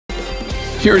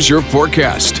Here's your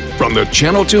forecast from the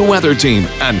Channel 2 Weather Team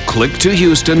and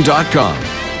click2houston.com.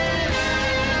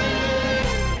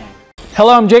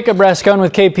 Hello, I'm Jacob Rascon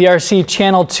with KPRC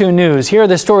Channel 2 News. Here are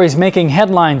the stories making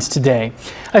headlines today.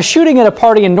 A shooting at a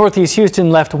party in Northeast Houston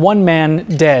left one man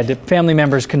dead. Family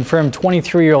members confirmed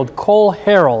 23-year-old Cole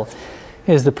Harrell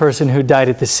is the person who died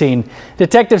at the scene.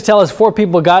 Detectives tell us 4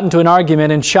 people got into an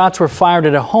argument and shots were fired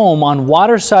at a home on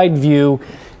Waterside View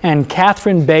and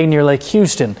Catherine Bay near Lake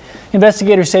Houston.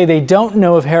 Investigators say they don't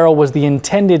know if Harrell was the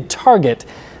intended target.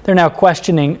 They're now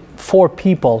questioning 4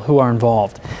 people who are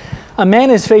involved. A man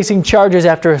is facing charges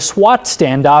after a SWAT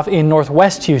standoff in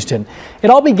Northwest Houston. It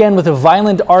all began with a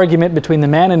violent argument between the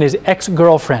man and his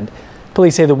ex-girlfriend.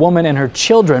 Police say the woman and her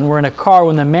children were in a car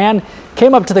when the man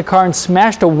came up to the car and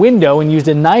smashed a window and used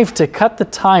a knife to cut the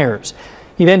tires.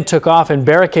 He then took off and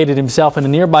barricaded himself in a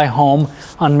nearby home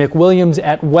on McWilliams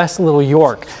at West Little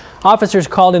York. Officers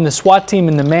called in the SWAT team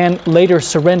and the man later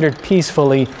surrendered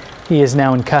peacefully. He is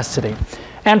now in custody.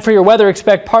 And for your weather,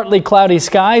 expect partly cloudy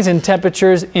skies and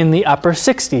temperatures in the upper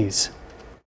 60s.